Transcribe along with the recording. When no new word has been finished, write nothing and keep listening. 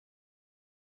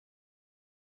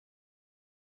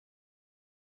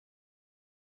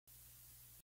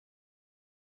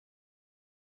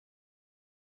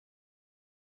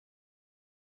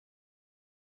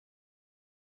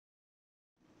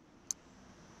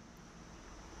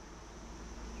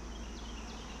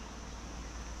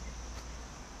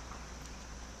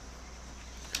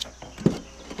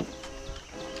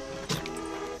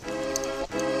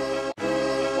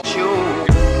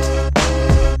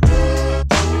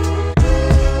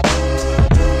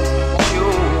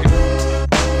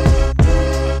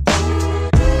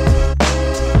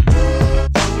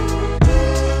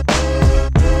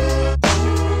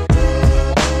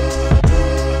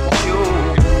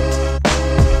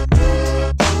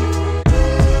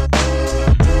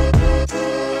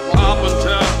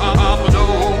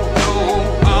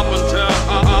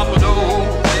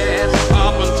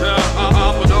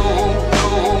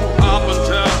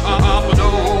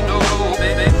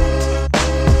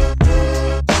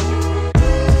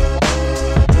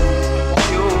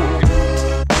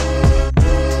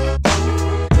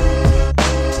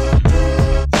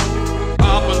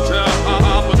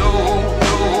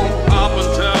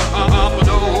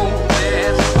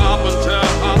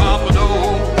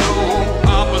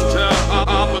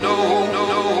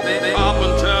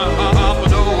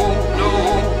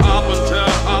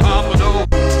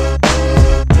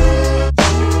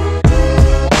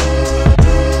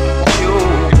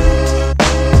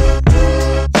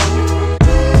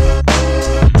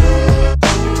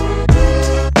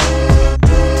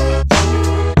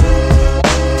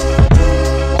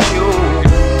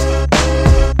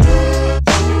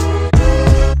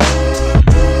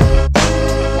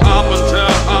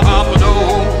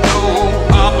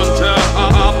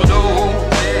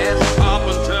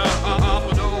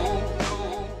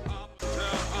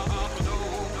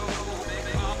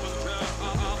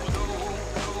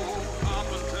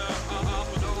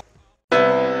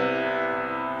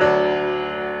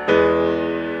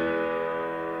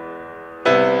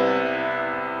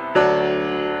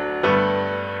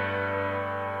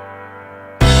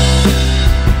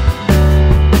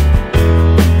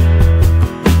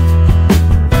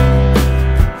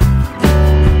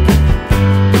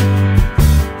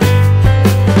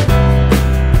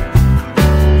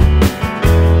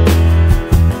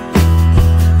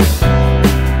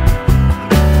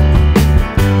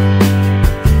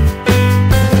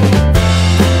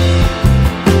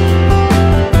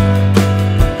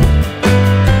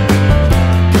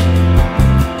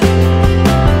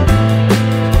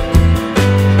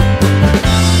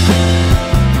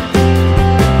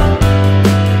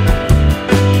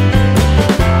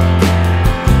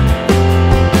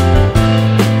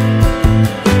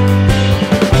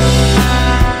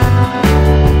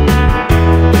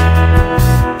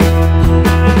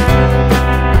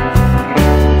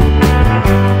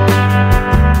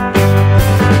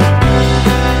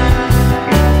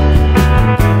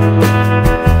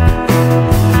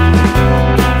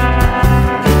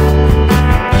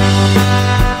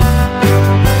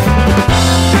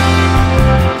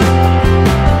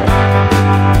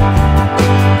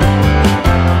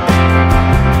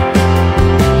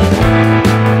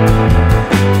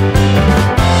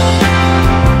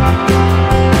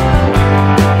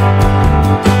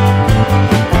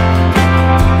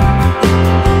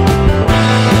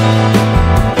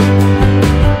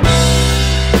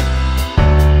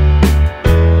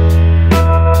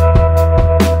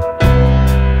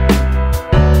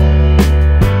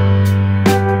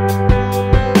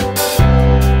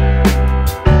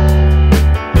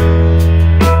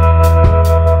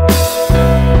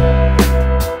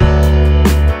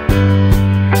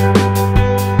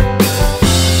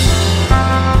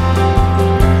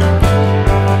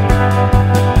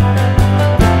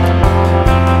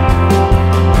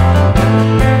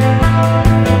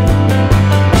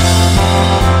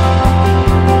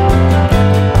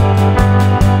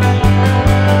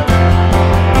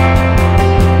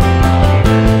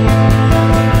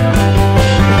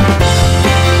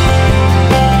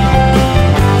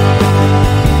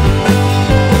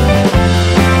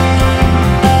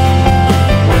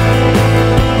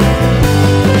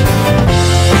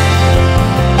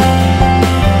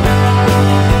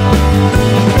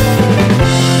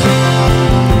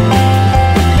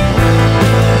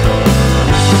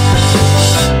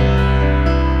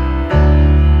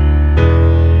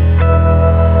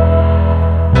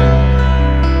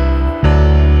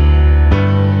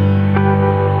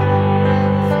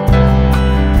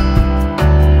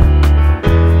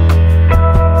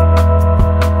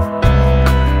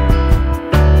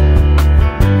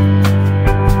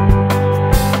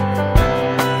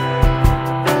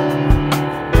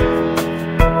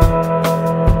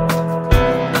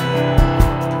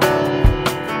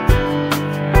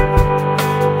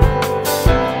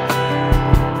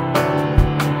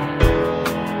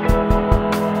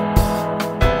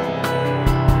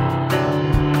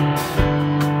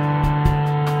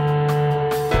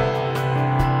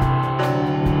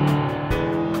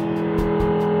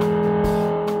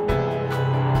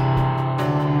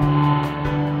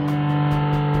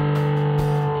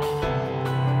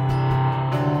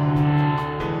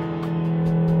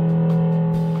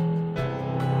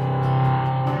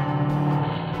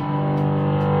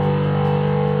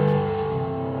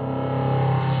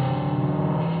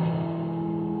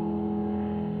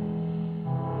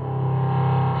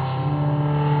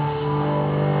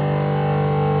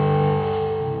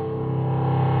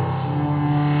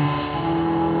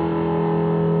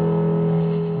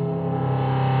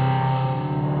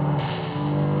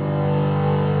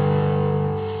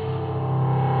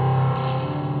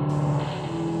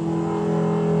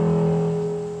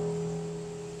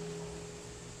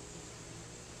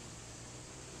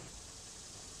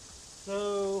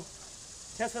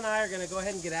Tessa and I are going to go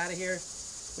ahead and get out of here.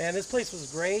 Man, this place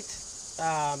was great.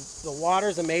 The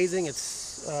water's amazing.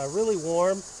 It's really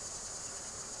warm.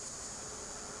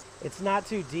 It's not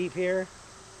too deep here.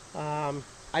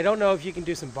 I don't know if you can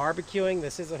do some barbecuing.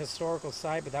 This is a historical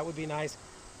site, but that would be nice.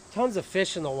 Tons of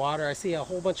fish in the water. I see a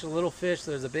whole bunch of little fish.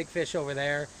 There's a big fish over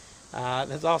there.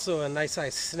 There's also a nice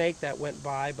sized snake that went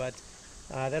by, but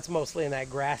that's mostly in that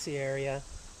grassy area.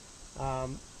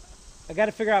 I got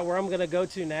to figure out where I'm going to go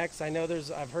to next. I know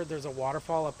I've heard there's a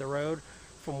waterfall up the road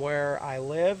from where I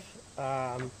live.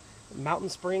 Mountain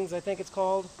Springs, I think it's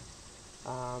called.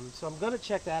 So I'm going to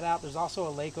check that out. There's also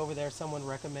a lake over there someone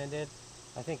recommended.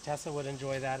 I think Tessa would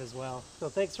enjoy that as well. So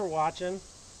thanks for watching.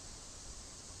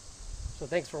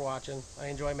 I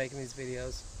enjoy making these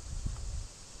videos.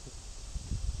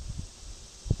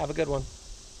 Have a good one.